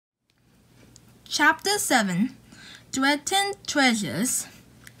Chapter 7 Threatened Treasures.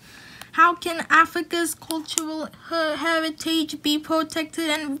 How can Africa's cultural heritage be protected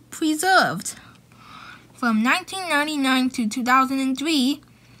and preserved? From 1999 to 2003,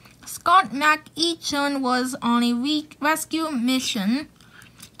 Scott McEachin was on a rescue mission.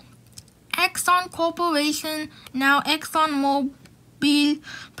 Exxon Corporation, now ExxonMobil,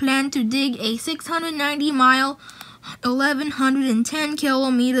 planned to dig a 690-mile, 1,110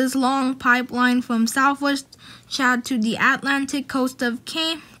 kilometers long pipeline from southwest Chad to the Atlantic coast of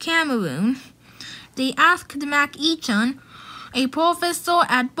Cameroon. They asked McEachin, a professor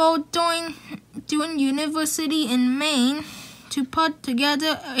at Bowdoin University in Maine, to put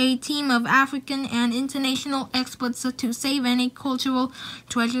together a team of African and international experts to save any cultural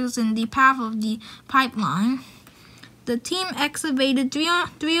treasures in the path of the pipeline. The team excavated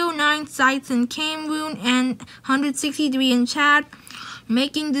 309 sites in Cameroon and 163 in Chad,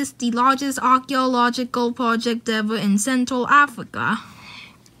 making this the largest archaeological project ever in Central Africa.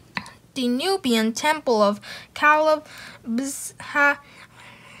 The Nubian temple of Calabsha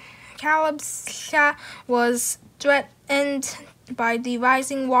was threatened by the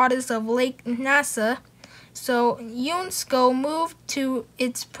rising waters of Lake Nasser, so UNESCO moved to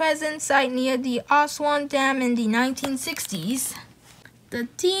its present site near the Aswan Dam in the 1960s. The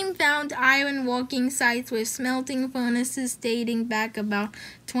team found iron working sites with smelting furnaces dating back about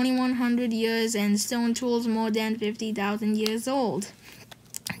 2,100 years and stone tools more than 50,000 years old.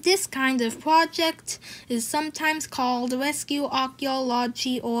 This kind of project is sometimes called rescue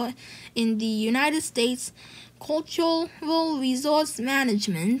archaeology, or in the United States, cultural resource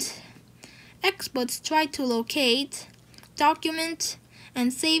management. Experts try to locate, document,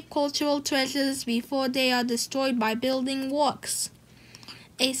 and save cultural treasures before they are destroyed by building works.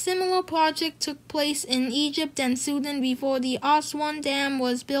 A similar project took place in Egypt and Sudan before the Aswan Dam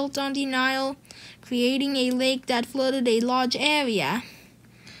was built on the Nile, creating a lake that flooded a large area.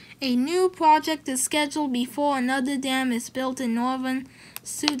 A new project is scheduled before another dam is built in northern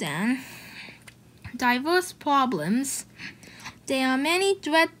Sudan. Diverse problems. There are many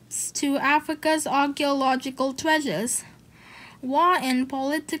threats to Africa's archaeological treasures. War and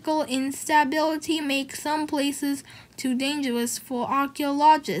political instability make some places too dangerous for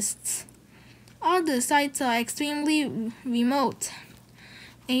archaeologists. Other sites are extremely remote.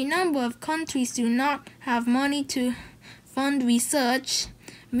 A number of countries do not have money to fund research,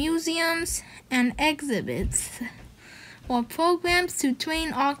 museums, and exhibits, or programs to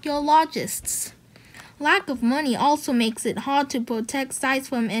train archaeologists. Lack of money also makes it hard to protect sites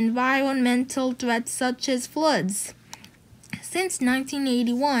from environmental threats such as floods. Since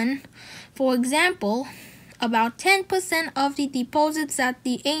 1981, for example, about 10% of the deposits at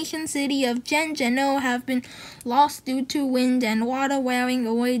the ancient city of Gengeno have been lost due to wind and water wearing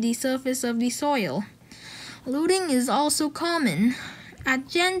away the surface of the soil. Looting is also common. At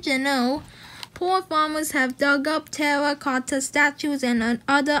Gengeno, poor farmers have dug up terracotta statues and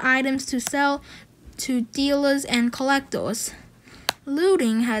other items to sell to dealers and collectors.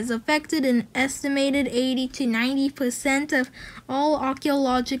 Looting has affected an estimated 80 to 90% of all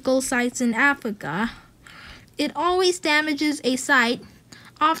archaeological sites in Africa. It always damages a site,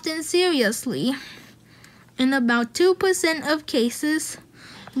 often seriously. In about 2% of cases,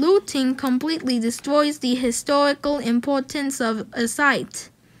 looting completely destroys the historical importance of a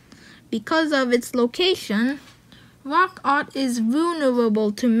site. Because of its location, rock art is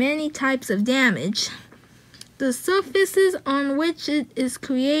vulnerable to many types of damage. The surfaces on which it is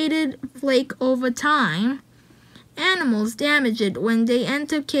created flake over time. Animals damage it when they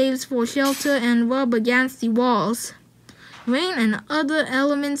enter caves for shelter and rub against the walls. Rain and other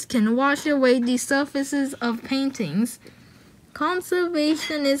elements can wash away the surfaces of paintings.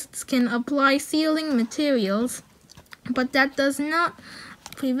 Conservationists can apply sealing materials, but that does not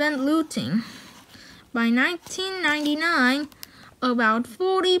prevent looting. By 1999, about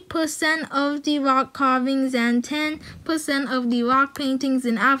 40% of the rock carvings and 10% of the rock paintings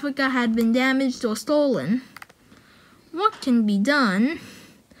in Africa had been damaged or stolen. What can be done?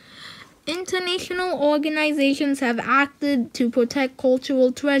 International organizations have acted to protect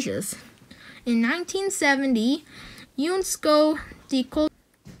cultural treasures. In 1970, UNESCO,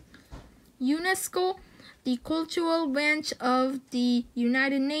 the cultural branch of the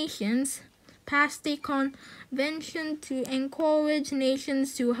United Nations, passed a convention to encourage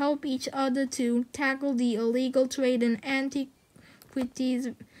nations to help each other to tackle the illegal trade in antiquities,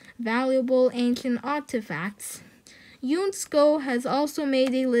 valuable ancient artifacts. UNESCO has also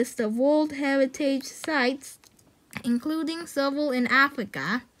made a list of World Heritage Sites, including several in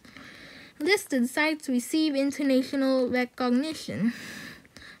Africa. Listed sites receive international recognition.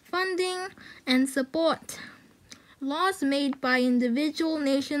 funding and support. Laws made by individual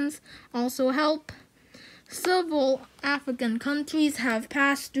nations also help. Several African countries have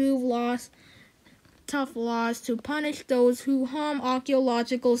passed through tough laws to punish those who harm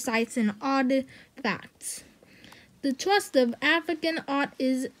archaeological sites and artifacts. The Trust of African Art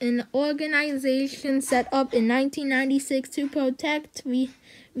is an organization set up in 1996 to protect,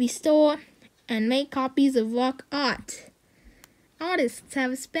 restore, and make copies of rock art. Artists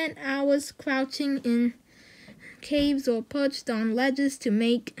have spent hours crouching in caves or perched on ledges to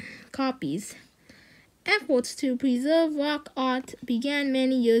make copies. Efforts to preserve rock art began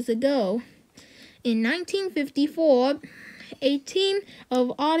many years ago. In 1954, a team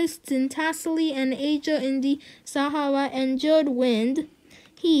of artists in Tassili and Asia in the Sahara endured wind,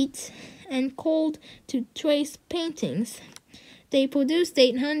 heat, and cold to trace paintings. They produced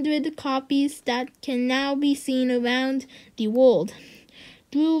 800 copies that can now be seen around the world.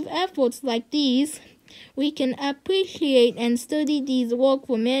 Through efforts like these, we can appreciate and study these works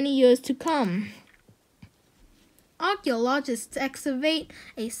for many years to come. Archaeologists excavate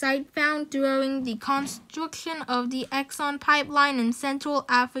a site found during the construction of the Exxon pipeline in Central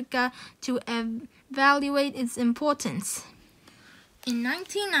Africa to evaluate its importance. In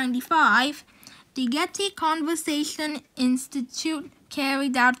 1995, the Getty Conservation Institute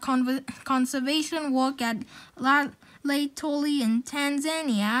carried out conservation work at Laetoli in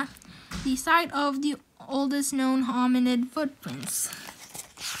Tanzania, the site of the oldest known hominid footprints.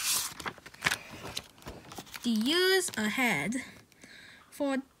 The years ahead.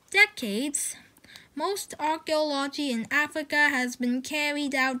 For decades, most archaeology in Africa has been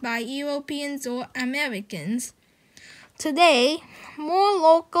carried out by Europeans or Americans. Today, more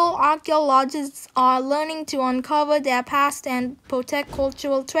local archaeologists are learning to uncover their past and protect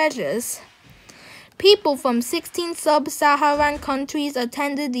cultural treasures. People from 16 sub-Saharan countries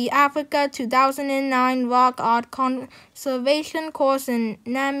attended the Africa 2009 Rock Art Conservation course in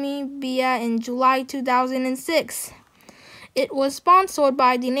Namibia in July 2006. It was sponsored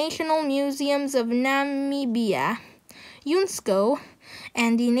by the National Museums of Namibia, UNESCO,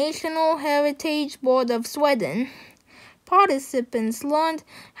 and the National Heritage Board of Sweden. Participants learned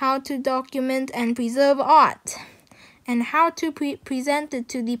how to document and preserve art, and how to present it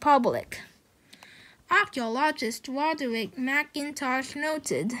to the public. Archaeologist Roderick McIntosh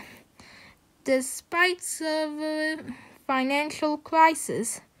noted, despite severe financial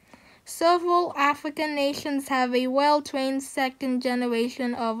crisis, several African nations have a well-trained second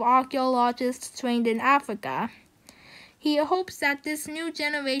generation of archaeologists trained in Africa. He hopes that this new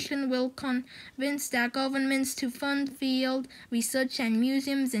generation will convince their governments to fund field research and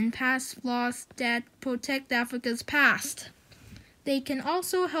museums and pass laws that protect Africa's past. They can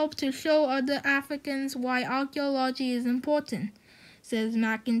also help to show other Africans why archaeology is important, says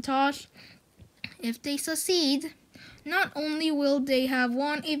McIntosh. If they succeed, not only will they have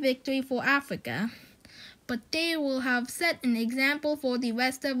won a victory for Africa, but they will have set an example for the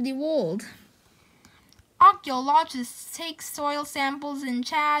rest of the world. Archaeologists take soil samples in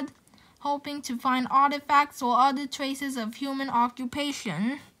Chad, hoping to find artifacts or other traces of human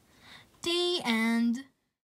occupation. The end.